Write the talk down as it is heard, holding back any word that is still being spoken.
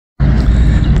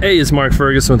Hey, it's Mark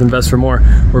Ferguson with Invest for More.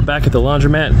 We're back at the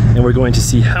laundromat and we're going to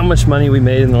see how much money we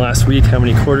made in the last week, how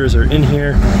many quarters are in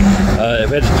here. I've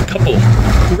had a couple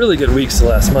really good weeks the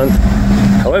last month.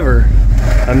 However,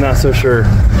 I'm not so sure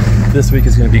this week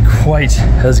is going to be quite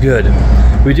as good.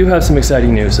 We do have some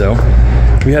exciting news though.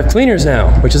 We have cleaners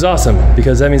now, which is awesome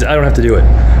because that means I don't have to do it.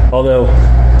 Although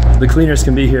the cleaners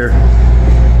can be here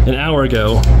an hour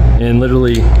ago and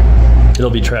literally it'll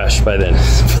be trashed by then.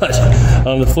 But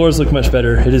the floors look much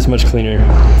better. It is much cleaner,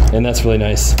 and that's really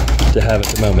nice to have at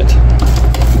the moment.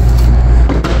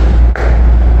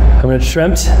 I'm going to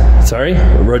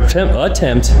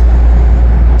attempt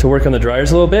to work on the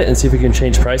dryers a little bit and see if we can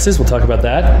change prices. We'll talk about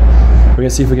that. We're going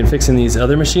to see if we can fix in these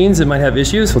other machines that might have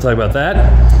issues. We'll talk about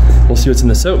that. We'll see what's in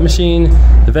the soap machine,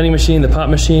 the vending machine, the pop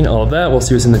machine, all of that. We'll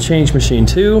see what's in the change machine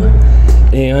too.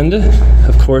 And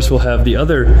of course, we'll have the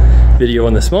other video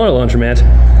on the smaller laundromat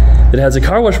that has a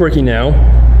car wash working now,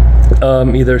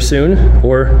 either soon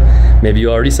or maybe you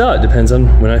already saw it. Depends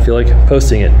on when I feel like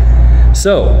posting it.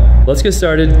 So let's get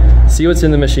started, see what's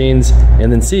in the machines,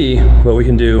 and then see what we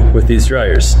can do with these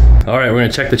dryers. All right, we're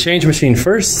gonna check the change machine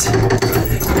first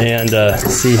and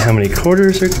see how many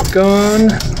quarters are gone.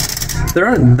 There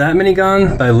aren't that many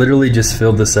gone, but I literally just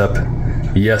filled this up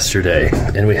yesterday,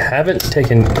 and we haven't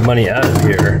taken money out of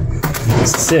here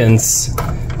since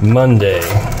Monday.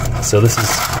 So this is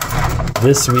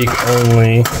this week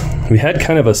only. We had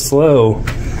kind of a slow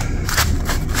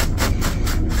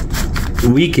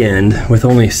weekend with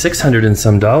only $600 and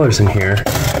some in here,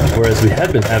 whereas we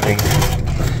had been having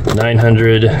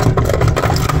 900,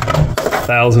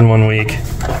 1,000 one week.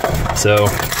 So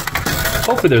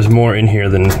hopefully there's more in here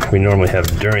than we normally have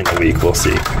during the week. We'll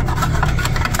see.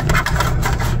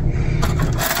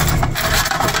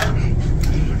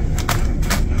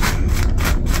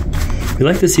 We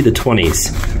like to see the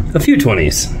 20s, a few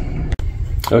 20s.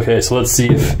 Okay, so let's see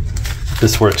if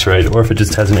this works right, or if it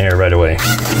just has an error right away.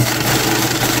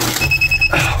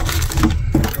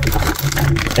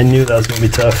 I knew that was gonna be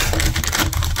tough.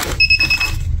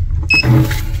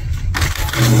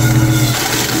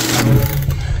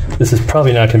 This is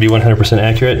probably not gonna be 100%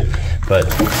 accurate, but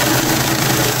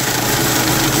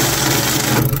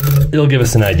it'll give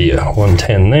us an idea.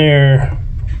 110 there.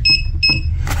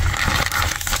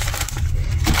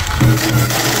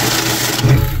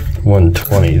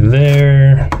 120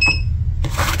 there.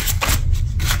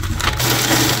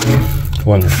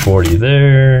 140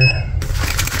 there.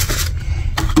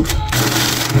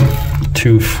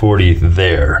 240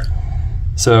 there.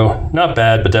 So not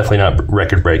bad, but definitely not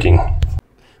record breaking.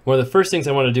 One of the first things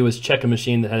I want to do is check a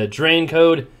machine that had a drain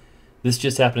code. This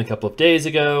just happened a couple of days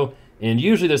ago, and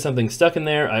usually there's something stuck in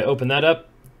there. I opened that up.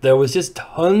 There was just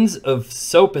tons of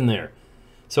soap in there.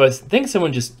 So I think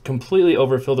someone just completely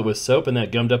overfilled it with soap and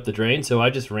that gummed up the drain. So I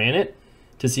just ran it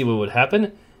to see what would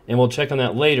happen, and we'll check on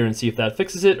that later and see if that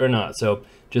fixes it or not. So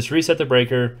just reset the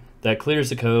breaker, that clears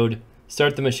the code,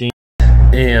 start the machine.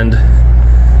 And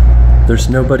there's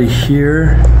nobody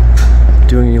here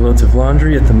doing any loads of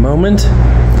laundry at the moment,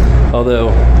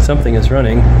 although something is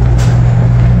running.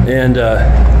 And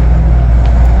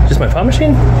just my pop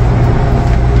machine?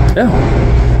 No.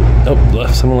 Oh,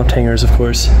 someone left hangers, of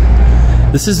course.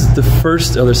 This is the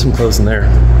first, oh, there's some clothes in there.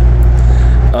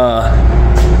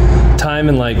 Time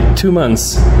in like 2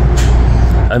 months,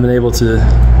 I've been able to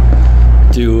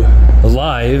do a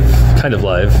live, kind of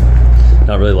live,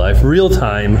 not really live,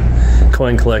 real-time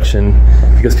coin collection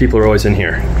because people are always in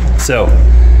here. So,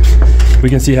 we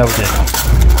can see how we did.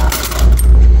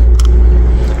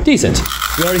 Decent.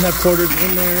 We already have quarters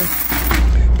in there.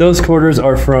 Those quarters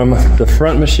are from the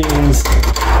front machines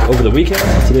over the weekend.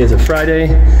 Today is a Friday.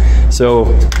 So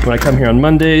when I come here on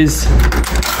Mondays,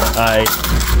 I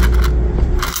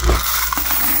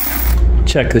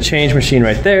check the change machine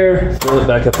right there, fill it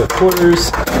back up with quarters,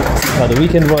 see how the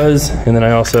weekend was, and then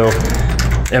I also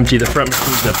empty the front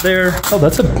machines up there. Oh,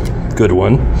 that's a good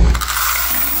one.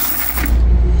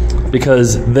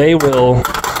 Because they will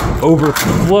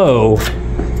overflow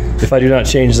if I do not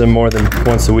change them more than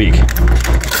once a week.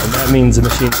 And that means the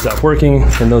machines stop working,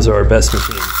 and those are our best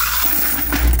machines.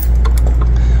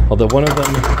 Although one of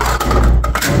them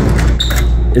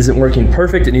isn't working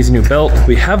perfect, it needs a new belt.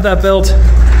 We have that belt.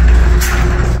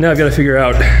 Now I've got to figure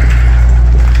out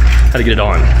how to get it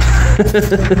on.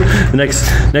 The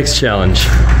next challenge.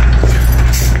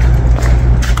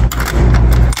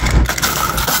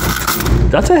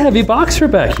 That's a heavy box for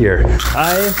back here.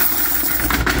 I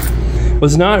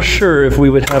was not sure if we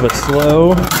would have a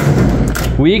slow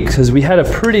week because we had a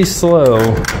pretty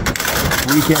slow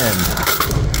weekend.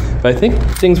 But I think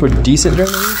things were decent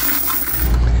during the week.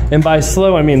 And by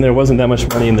slow, I mean there wasn't that much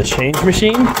money in the change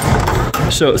machine.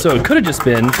 So it could have just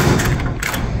been,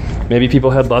 maybe people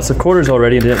had lots of quarters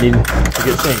already and didn't need to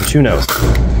get changed, who knows.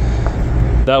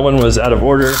 That one was out of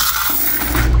order.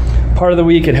 Part of the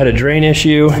week it had a drain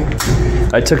issue.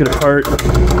 I took it apart.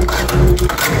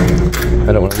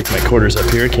 I don't want to leave my quarters up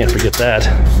here, can't forget that.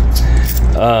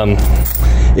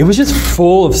 It was just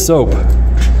full of soap.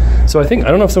 So I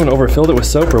don't know if someone overfilled it with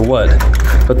soap or what,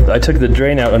 but I took the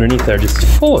drain out underneath there, just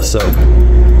full of soap.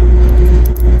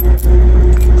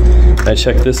 I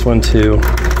checked this one too,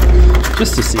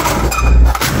 just to see.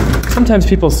 Sometimes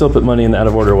people still put money in the out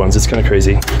of order ones, it's kind of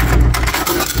crazy.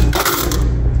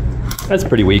 That's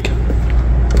pretty weak.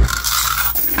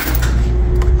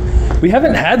 We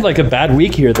haven't had like a bad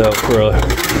week here though for a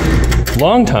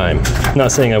long time. I'm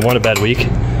not saying I want a bad week,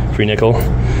 free nickel,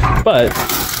 but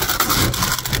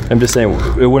I'm just saying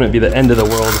it wouldn't be the end of the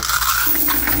world,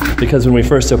 because when we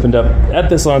first opened up at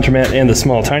this laundromat and the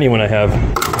small tiny one I have,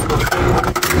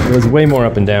 it was way more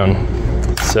up and down.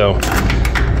 So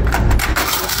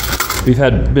we've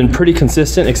been pretty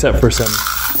consistent except for some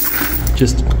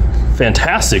just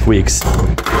fantastic weeks.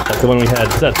 Like the one we had,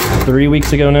 is that 3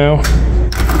 weeks ago now?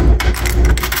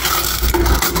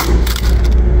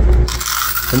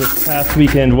 And this past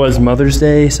weekend was Mother's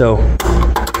Day, so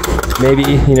maybe,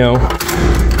 you know,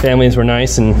 families were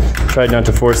nice and tried not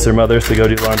to force their mothers to go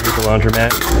do laundry at the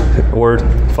laundromat, or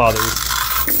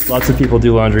fathers. Lots of people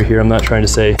do laundry here. I'm not trying to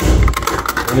say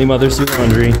only mothers do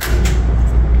laundry.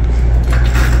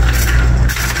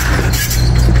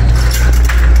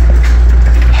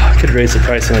 I could raise the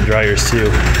price on the dryers too.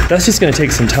 That's just going to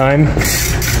take some time,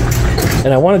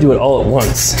 and I want to do it all at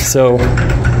once, so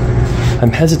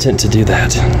I'm hesitant to do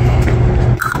that.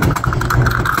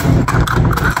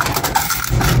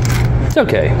 It's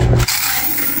okay.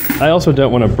 I also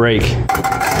don't want to break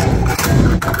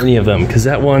any of them, because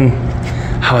that one,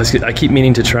 I keep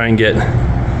meaning to try and get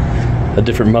a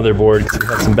different motherboard because we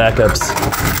have some backups.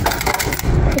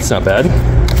 That's not bad.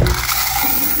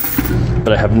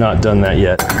 But I have not done that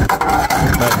yet.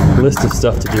 My list of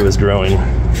stuff to do is growing.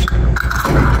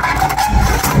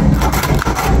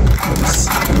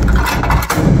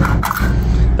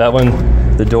 That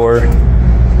one, the door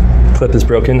clip is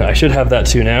broken. I should have that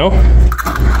too now,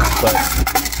 but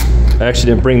I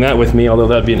actually didn't bring that with me, although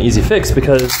that'd be an easy fix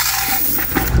because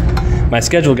my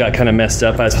schedule got kind of messed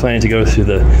up. I was planning to go through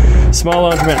the small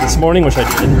laundromat this morning, which I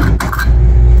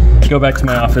did. Go back to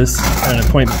my office, had an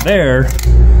appointment there,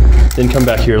 then come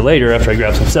back here later after I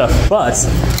grab some stuff. But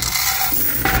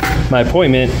my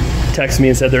appointment texted me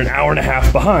and said they're an hour and a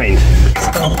half behind. So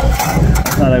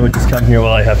I thought I would just come here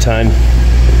while I have time.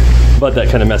 But that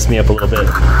kind of messed me up a little bit.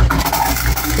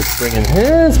 It's bringing,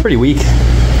 it's pretty weak.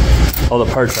 All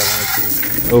the parts I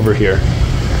wanted to over here.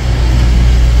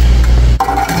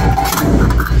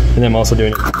 And then I'm also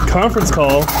doing a conference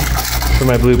call for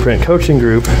my Blueprint coaching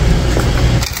group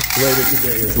later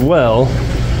today as well.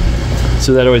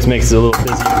 So that always makes it a little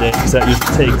busy today because that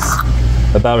usually takes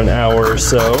about an hour or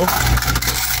so.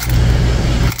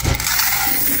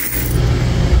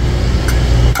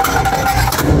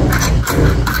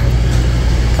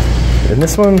 And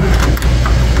this one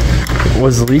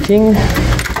was leaking.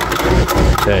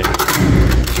 Okay,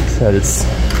 said it's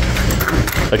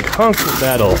a constant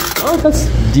battle. Oh, that's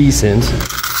decent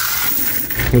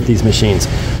with these machines.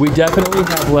 We definitely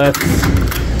have less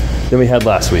than we had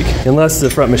last week, unless the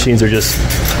front machines are just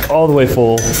all the way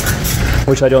full,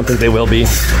 which I don't think they will be.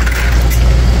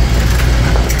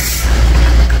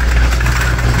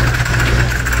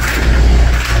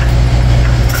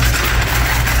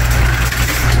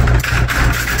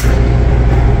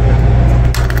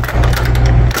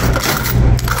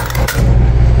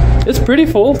 It's pretty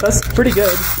full, that's pretty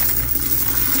good.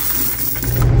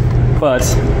 But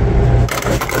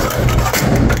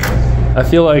I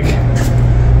feel like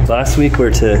last week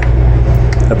we're to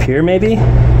up here maybe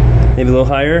a little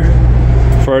higher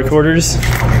for our quarters.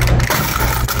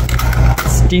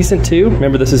 It's decent too.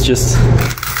 Remember, this is just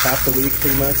half the week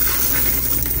pretty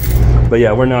much. But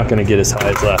yeah, we're not gonna get as high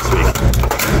as last week.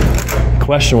 The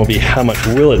question will be, how much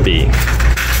will it be?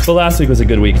 So last week was a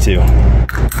good week too.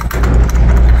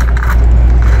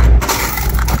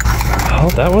 Oh,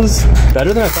 that was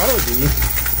better than I thought it would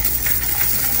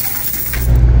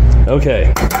be.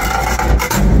 Okay.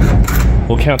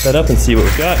 We'll count that up and see what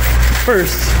we've got.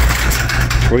 First,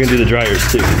 we're gonna do the dryers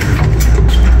too.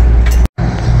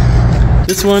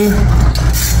 This one,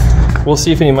 we'll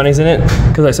see if any money's in it,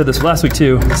 because I said this last week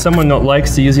too. Someone that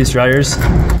likes to use these dryers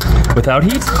without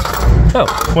heat. Oh,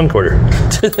 1 quarter.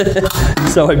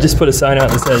 So I've just put a sign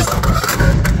out that says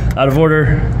out of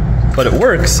order, but it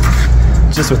works.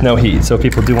 just with no heat. So if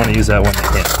people do want to use that one,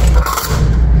 they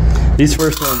can. These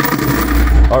first ones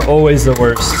are always the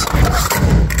worst.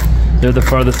 They're the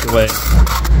farthest away.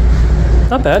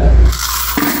 Not bad.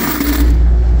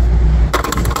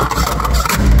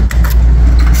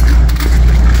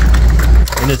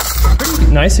 And it's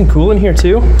pretty nice and cool in here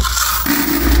too.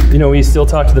 You know, we still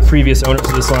talk to the previous owners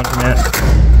of this laundromat.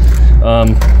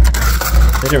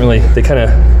 They kind of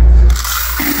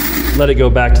let it go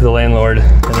back to the landlord,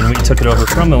 and then we took it over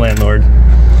from the landlord,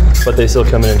 but they still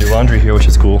come in and do laundry here, which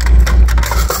is cool.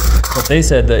 But they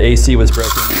said the AC was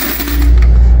broken,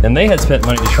 and they had spent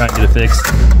money to try and get it fixed,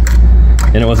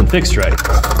 and it wasn't fixed right.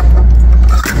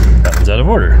 That was out of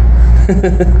order.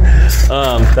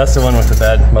 That's the one with the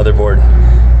bad motherboard.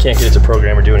 Can't get it to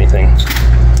program or do anything.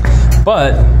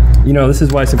 But, you know, this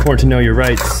is why it's important to know your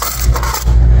rights.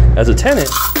 As a tenant,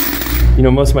 you know,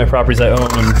 most of my properties I own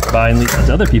and buy and lease out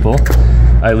to other people.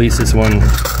 I lease this one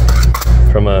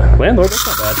from a landlord, that's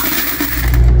not bad.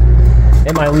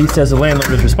 And my lease as a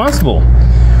landlord is responsible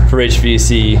for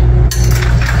HVAC,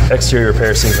 exterior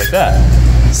repairs, things like that.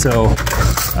 So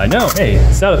I know, hey,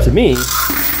 it's not up to me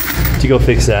to go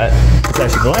fix that. It's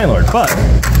actually the landlord, but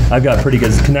I've got pretty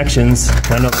good connections.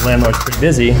 I know the landlord's pretty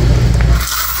busy.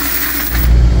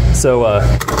 So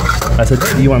I said,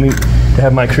 hey, do you want me to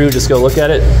have my crew just go look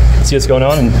at it, see what's going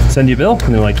on, and send you a bill?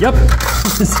 And they're like, yep.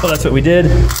 So that's what we did.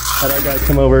 Had our guys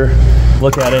come over,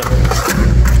 look at it.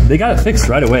 They got it fixed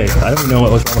right away. I don't even know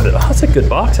what was wrong with it. Oh, that's a good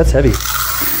box. That's heavy.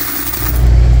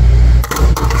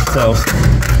 So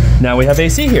now we have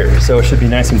AC here, so it should be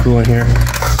nice and cool in here.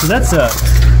 So that's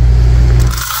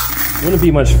wouldn't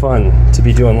be much fun to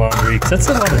be doing laundry, because that's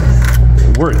a lot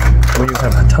of work when you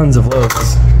have tons of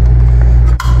loads.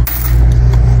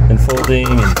 And folding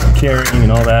and carrying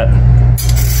and all that.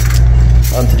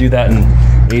 To do that in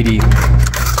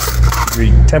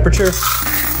 80-degree temperature,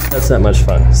 that's not much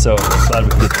fun. So glad we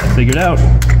could get that figured out.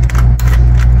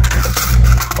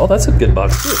 Oh, that's a good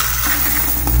box too.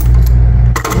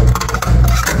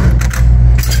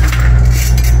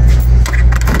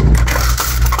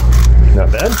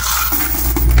 Not bad.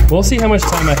 We'll see how much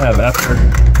time I have after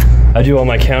I do all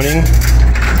my counting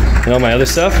and all my other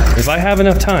stuff. If I have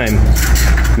enough time,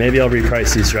 maybe I'll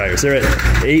reprice these dryers. They're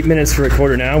at 8 minutes for a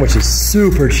quarter now, which is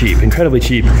super cheap, incredibly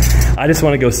cheap. I just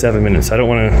want to go 7 minutes. I don't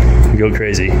want to go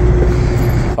crazy.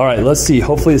 All right, let's see.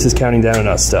 Hopefully this is counting down and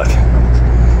not stuck.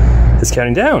 It's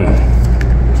counting down.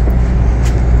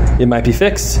 It might be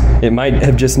fixed. It might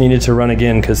have just needed to run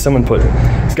again because someone put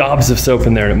gobs of soap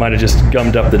in there and it might have just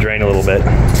gummed up the drain a little bit.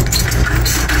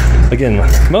 Again,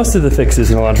 most of the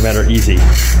fixes in a laundromat are easy.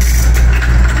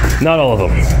 Not all of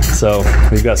them. So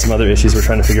we've got some other issues we're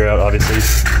trying to figure out, obviously,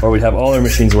 or we'd have all our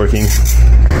machines working.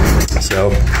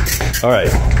 So, all right,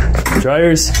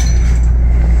 dryers,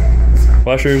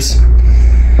 washers,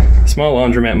 small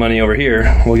laundromat money over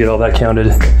here. We'll get all that counted.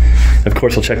 Of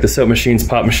course, we'll check the soap machines,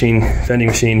 pop machine, vending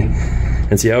machine,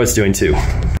 and see how it's doing too.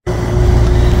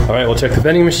 All right, we'll check the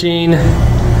vending machine.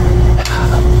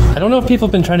 I don't know if people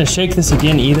have been trying to shake this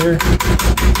again either.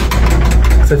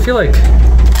 So I feel like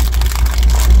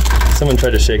someone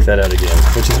tried to shake that out again,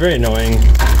 which is very annoying.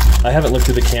 I haven't looked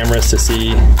through the cameras to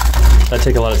see. That'd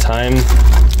take a lot of time,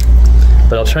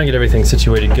 but I'll try and get everything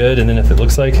situated good, and then if it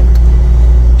looks like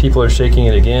people are shaking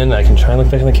it again, I can try and look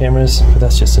back in the cameras, but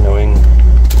that's just annoying.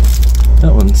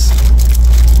 That one's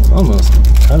almost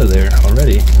out of there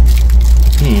already.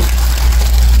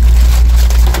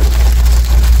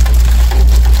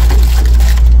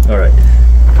 All right.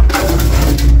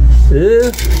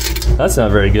 That's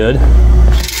not very good.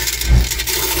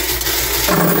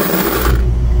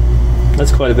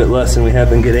 That's quite a bit less than we have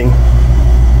been getting.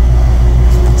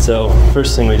 So,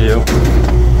 first thing we do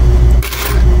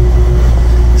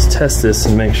is test this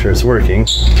and make sure it's working.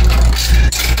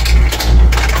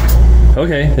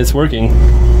 Okay, it's working.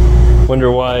 Wonder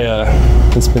why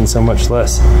it's been so much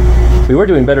less. We were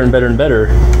doing better and better and better,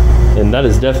 and that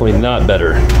is definitely not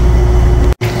better.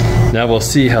 Now we'll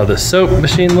see how the soap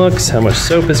machine looks, how much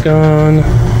soap is gone.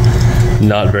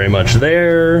 Not very much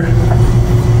there.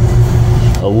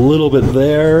 A little bit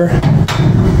there.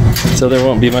 So there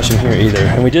won't be much in here either.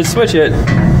 And we did switch it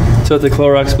so that the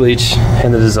Clorox bleach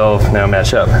and the Dissolve now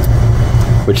match up,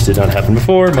 which did not happen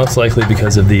before, most likely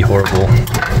because of the horrible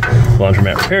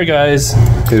laundromat repair guys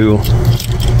who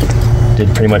did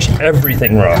pretty much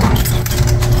everything wrong.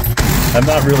 I'm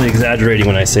not really exaggerating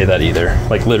when I say that either,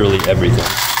 like literally everything.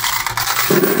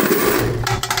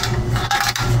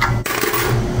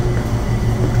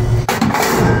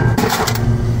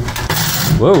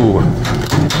 Whoa.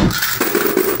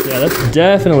 Yeah, that's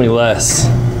definitely less.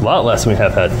 A lot less than we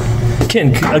have had.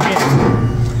 Again,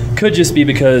 could just be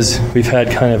because we've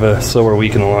had kind of a slower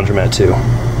week in the laundromat too.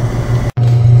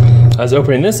 I was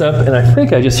opening this up and I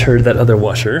think I just heard that other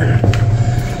washer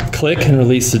click and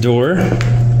release the door,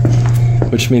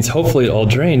 which means hopefully it all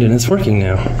drained and it's working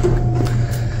now.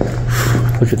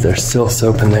 Look at, there's still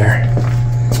soap in there.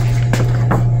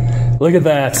 Look at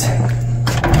that.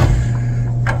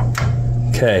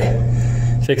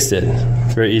 Okay, fixed it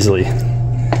very easily.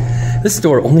 This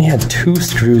door only had 2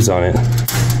 screws on it,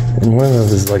 and one of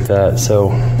those is like that, so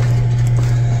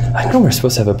I know we're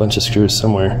supposed to have a bunch of screws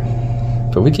somewhere,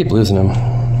 but we keep losing them.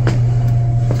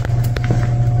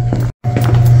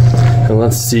 And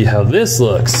let's see how this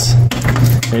looks.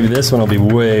 Maybe this one will be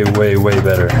way, way, way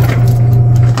better.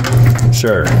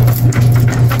 Sure.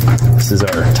 This is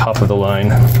our top of the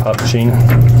line pop machine.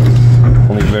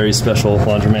 Only very special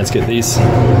laundromats get these.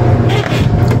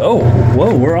 Oh,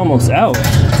 whoa, we're almost out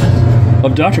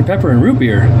of Dr. Pepper and root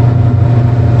beer.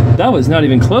 That was not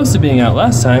even close to being out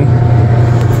last time.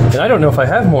 And I don't know if I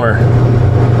have more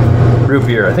root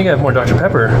beer. I think I have more Dr.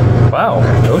 Pepper. Wow,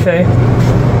 okay.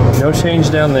 No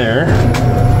change down there.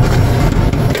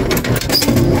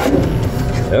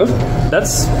 Oh,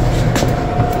 that's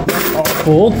all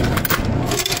cool.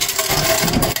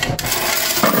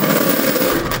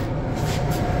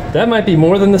 That might be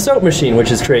more than the soap machine,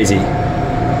 which is crazy.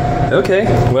 Okay,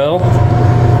 well,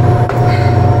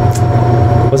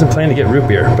 wasn't planning to get root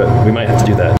beer, but we might have to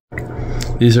do that.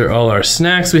 These are all our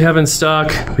snacks we have in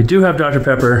stock. We do have Dr.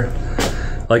 Pepper.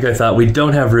 Like I thought, we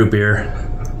don't have root beer.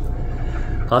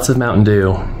 Lots of Mountain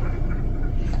Dew.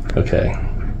 Okay.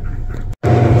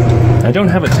 I don't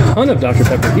have a ton of Dr.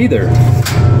 Pepper either.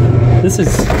 This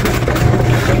is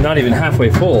not even halfway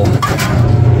full.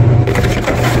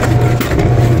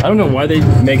 I don't know why they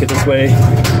make it this way,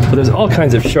 but there's all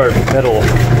kinds of sharp metal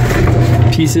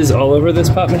pieces all over this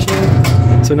pop machine.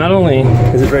 So not only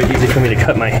is it very easy for me to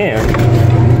cut my hand,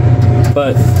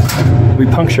 but we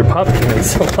puncture pop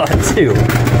cans a lot too.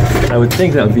 I would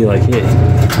think that would be like, hey,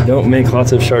 don't make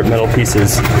lots of sharp metal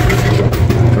pieces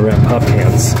around pop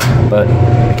cans. But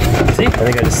see,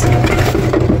 I think I just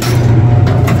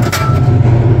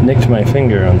nicked my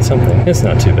finger on something. It's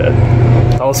not too bad.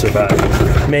 I'll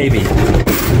survive. Maybe.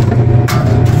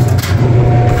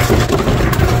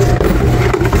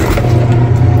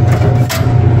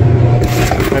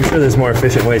 I'm sure there's more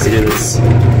efficient ways to do this,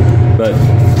 but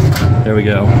there we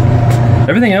go.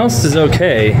 Everything else is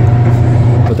okay,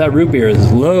 but that root beer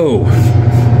is low.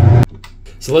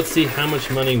 So let's see how much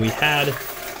money we had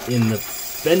in the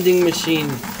vending machine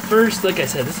first. Like I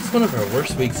said, this is one of our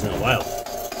worst weeks in a while.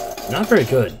 Not very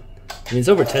good. I mean, it's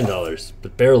over $10,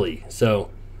 but barely. So,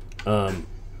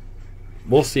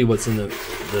 we'll see what's in the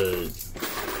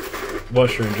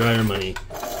washer and dryer money.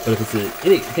 But if it's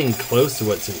anything close to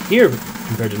what's in here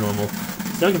compared to normal,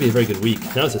 it's not going to be a very good week.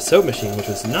 Now it's a soap machine, which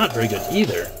was not very good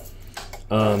either.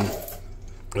 And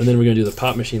then we're going to do the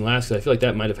pop machine last, because I feel like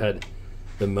that might have had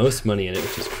the most money in it,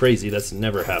 which is crazy. That's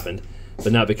never happened.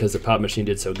 But not because the pop machine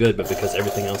did so good, but because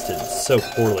everything else did so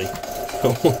poorly.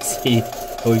 So we'll see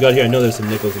what we've got here. I know there's some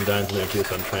nickels and dimes in there too,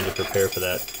 so I'm trying to prepare for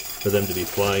that, for them to be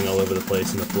flying all over the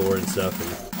place on the floor and stuff. And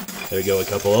there we go, a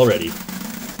couple already.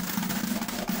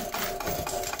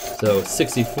 So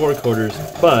 64 quarters,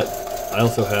 but I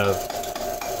also have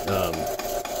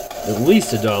at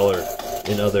least $1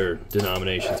 in other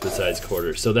denominations besides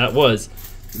quarters. So that was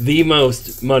the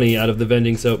most money out of the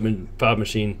vending soap and pop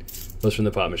machine was from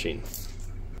the pop machine.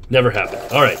 Never happened.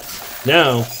 All right,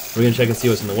 now we're gonna check and see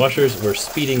what's in the washers. We're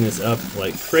speeding this up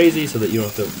like crazy so that you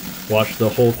don't have to wash the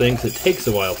whole thing, because it takes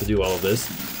a while to do all of this.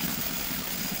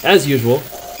 As usual,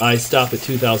 I stop at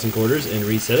 2,000 quarters and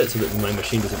reset it so that my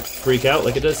machine doesn't freak out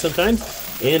like it does sometimes,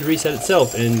 and reset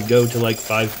itself and go to like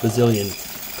 5 bazillion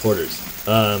quarters.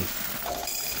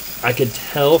 I could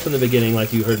tell from the beginning,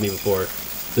 like you heard me before,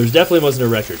 there definitely wasn't a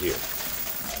record here.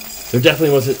 There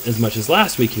definitely wasn't as much as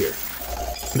last week here.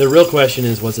 The real question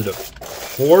is, was it a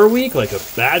poor week, like a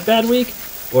bad week,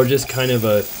 or just kind of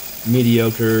a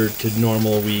mediocre to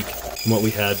normal week from what we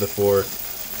had before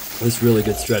this really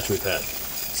good stretch we've had?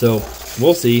 So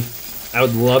we'll see. I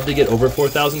would love to get over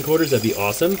 4,000 quarters. That'd be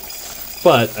awesome.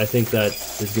 But I think that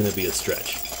is going to be a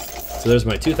stretch. So there's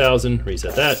my 2,000.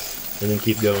 Reset that. And then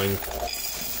keep going.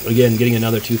 Again, getting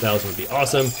another 2,000 would be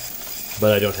awesome.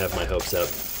 But I don't have my hopes up.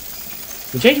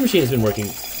 The change machine has been working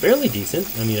fairly decent.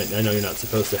 I mean, I know you're not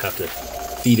supposed to have to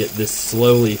feed it this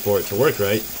slowly for it to work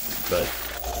right. But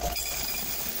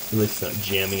at least it's not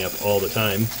jamming up all the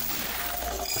time.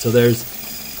 So there's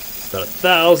about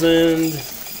 1,000.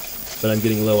 But I'm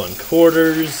getting low on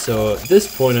quarters, so at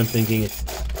this point I'm thinking,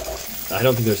 I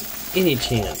don't think there's any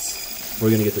chance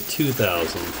we're going to get to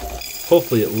 2,000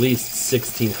 hopefully at least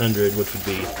 $1,600, which would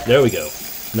be, there we go,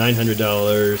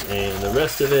 $900, and the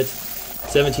rest of it,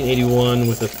 $1,781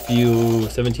 with a few,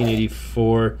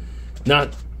 $1,784.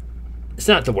 It's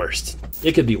not the worst.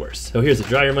 It could be worse. So here's the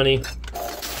dryer money.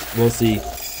 We'll see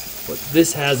what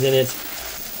this has in it,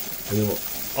 and then we'll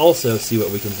also see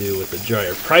what we can do with the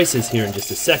dryer prices here in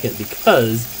just a second,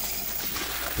 because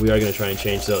we are going to try and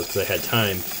change those because I had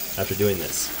time after doing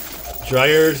this.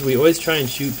 Dryers, we always try and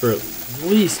shoot for at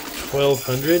least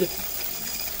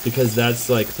 $1,200 because that's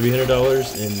like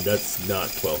 $300 and that's not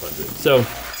 $1,200. So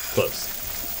close.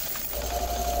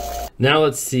 Now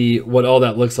let's see what all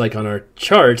that looks like on our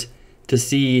chart to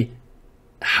see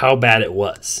how bad it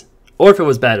was, or if it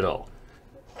was bad at all.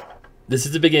 This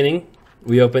is the beginning.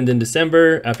 We opened in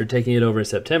December after taking it over in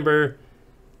September,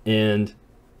 and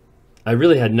I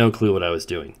really had no clue what I was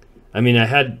doing. I mean, I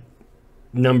had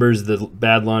numbers the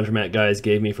bad laundromat guys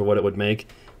gave me for what it would make.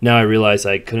 Now I realize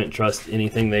I couldn't trust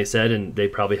anything they said, and they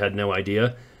probably had no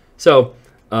idea. So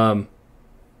I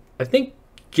think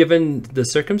given the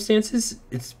circumstances,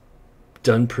 it's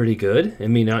done pretty good,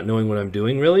 and me not knowing what I'm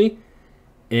doing really,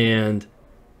 and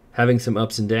having some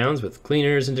ups and downs with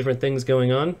cleaners and different things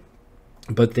going on.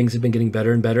 But things have been getting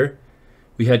better and better.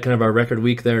 We had kind of our record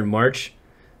week there in March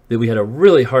that we had a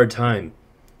really hard time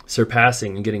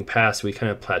surpassing and getting past. We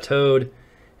kind of plateaued,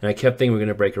 and I kept thinking we were going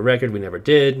to break a record. We never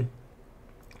did.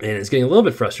 And it's getting a little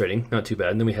bit frustrating, not too bad.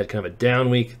 And then we had kind of a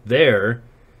down week there,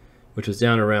 which was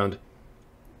down around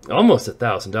almost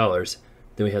 $1,000.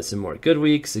 Then we had some more good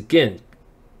weeks. Again,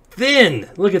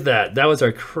 then, look at that. That was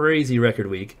our crazy record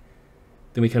week.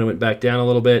 Then we kind of went back down a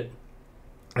little bit.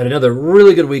 Had another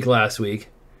really good week last week.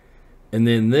 And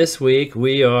then this week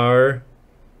we are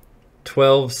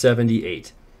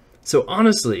 1278. So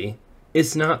honestly,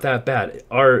 it's not that bad.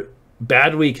 Our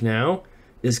bad week now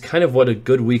is kind of what a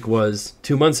good week was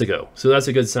 2 months ago. So that's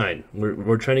a good sign.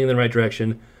 We're trending in the right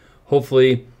direction.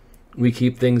 Hopefully we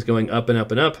keep things going up and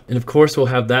up and up. And of course we'll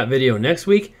have that video next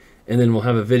week. And then we'll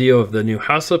have a video of the new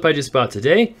house flip I just bought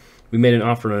today. We made an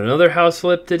offer on another house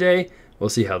flip today. We'll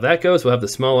see how that goes. We'll have the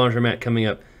small laundromat coming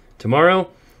up tomorrow.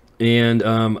 And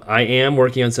I am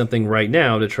working on something right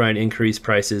now to try and increase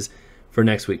prices for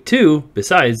next week too,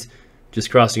 besides just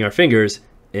crossing our fingers.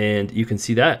 And you can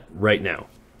see that right now.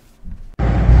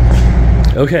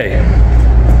 Okay.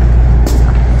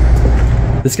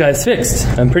 This guy's fixed,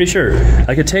 I'm pretty sure.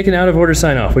 I could take an out of order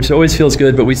sign off, which always feels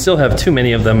good, but we still have too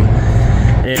many of them.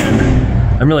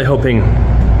 And I'm really hoping,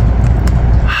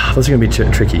 those are gonna be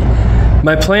tricky.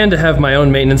 My plan to have my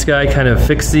own maintenance guy kind of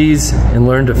fix these and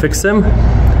learn to fix them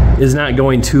is not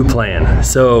going to plan.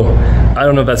 So I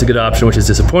don't know if that's a good option, which is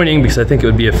disappointing because I think it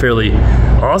would be a fairly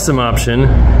awesome option,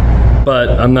 but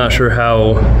I'm not sure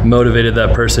how motivated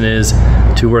that person is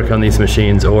to work on these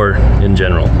machines or in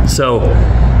general. So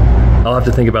I'll have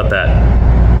to think about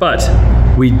that. But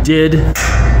we did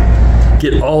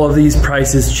get all of these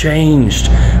prices changed,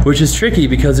 which is tricky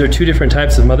because they're two different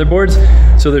types of motherboards.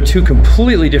 So they're two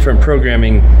completely different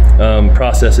programming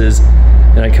processes,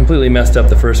 and I completely messed up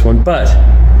the first one, but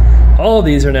all of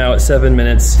these are now at 7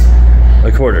 minutes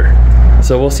a quarter.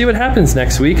 So we'll see what happens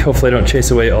next week. Hopefully I don't chase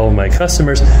away all of my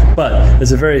customers, but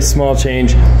it's a very small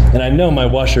change, and I know my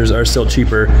washers are still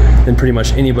cheaper than pretty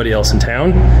much anybody else in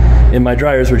town, and my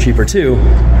dryers were cheaper too,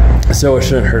 so it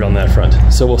shouldn't hurt on that front.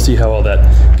 So we'll see how all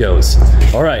that goes.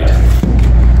 All right,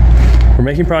 we're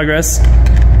making progress.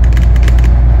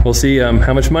 We'll see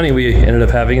how much money we ended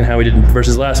up having and how we did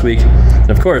versus last week.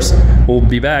 And of course, we'll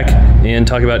be back and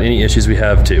talk about any issues we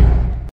have too.